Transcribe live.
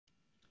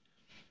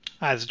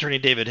Hi, it's Attorney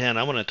David Henn.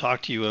 I want to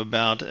talk to you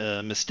about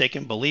a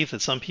mistaken belief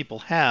that some people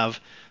have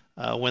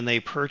when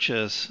they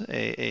purchase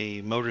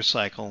a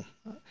motorcycle.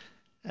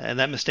 And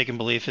that mistaken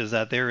belief is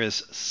that there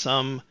is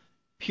some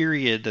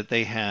period that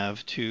they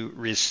have to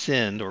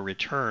rescind or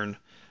return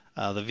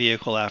the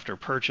vehicle after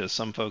purchase.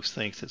 Some folks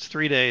think it's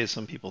 3 days,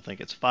 some people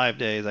think it's 5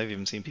 days. I've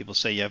even seen people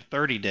say you have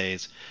 30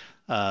 days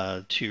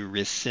to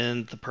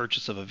rescind the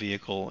purchase of a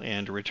vehicle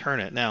and to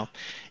return it. Now,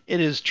 it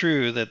is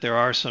true that there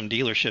are some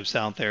dealerships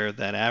out there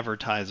that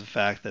advertise the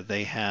fact that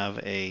they have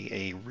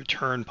a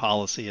return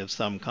policy of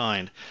some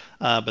kind,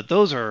 but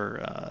those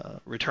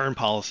are return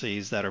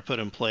policies that are put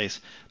in place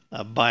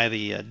by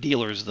the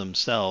dealers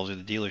themselves or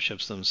the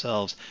dealerships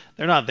themselves.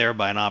 They're not there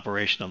by an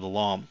operation of the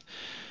law.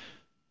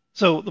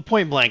 So the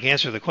point blank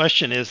answer to the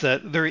question is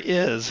that there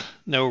is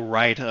no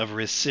right of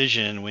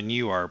rescission when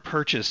you are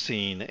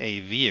purchasing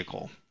a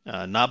vehicle,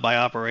 not by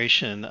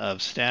operation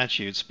of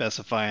statute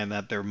specifying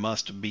that there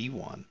must be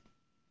one.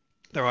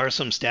 There are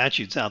some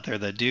statutes out there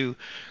that do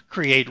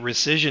create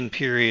rescission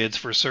periods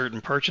for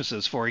certain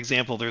purchases. For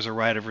example, there's a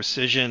right of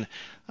rescission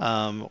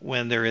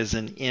when there is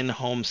an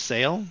in-home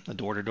sale. A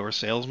door-to-door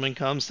salesman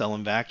comes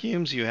selling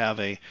vacuums. You have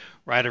a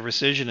right of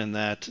rescission in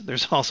that.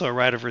 There's also a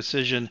right of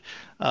rescission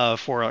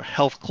for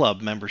health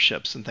club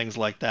memberships and things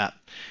like that.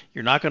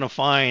 You're not going to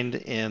find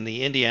in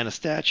the Indiana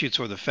statutes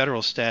or the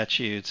federal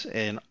statutes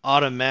an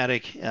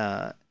automatic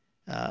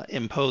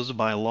imposed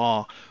by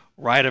law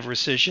right of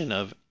rescission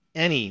of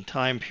any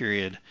time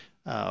period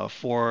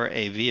for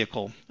a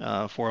vehicle,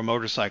 for a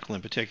motorcycle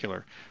in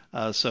particular.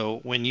 So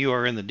when you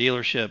are in the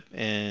dealership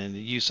and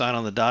you sign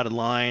on the dotted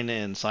line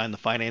and sign the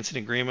financing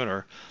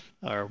agreement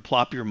or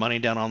plop your money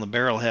down on the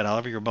barrelhead,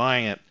 however you're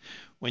buying it,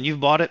 when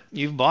you've bought it,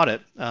 you've bought it.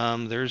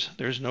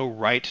 There's no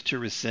right to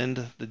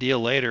rescind the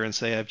deal later and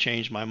say I've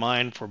changed my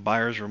mind for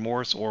buyer's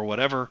remorse or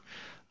whatever.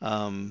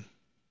 Know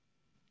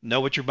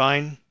what you're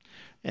buying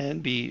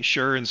and be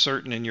sure and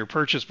certain in your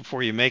purchase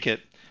before you make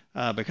it.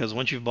 Because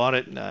once you've bought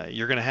it,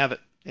 you're going to have it.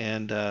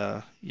 And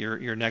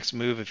your next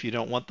move, if you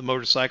don't want the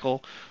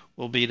motorcycle,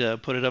 will be to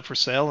put it up for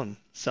sale and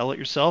sell it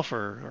yourself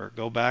or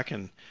go back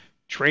and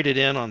trade it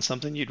in on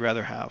something you'd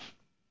rather have.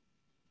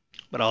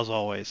 But as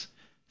always,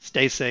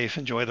 stay safe,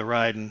 enjoy the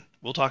ride, and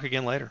we'll talk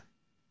again later.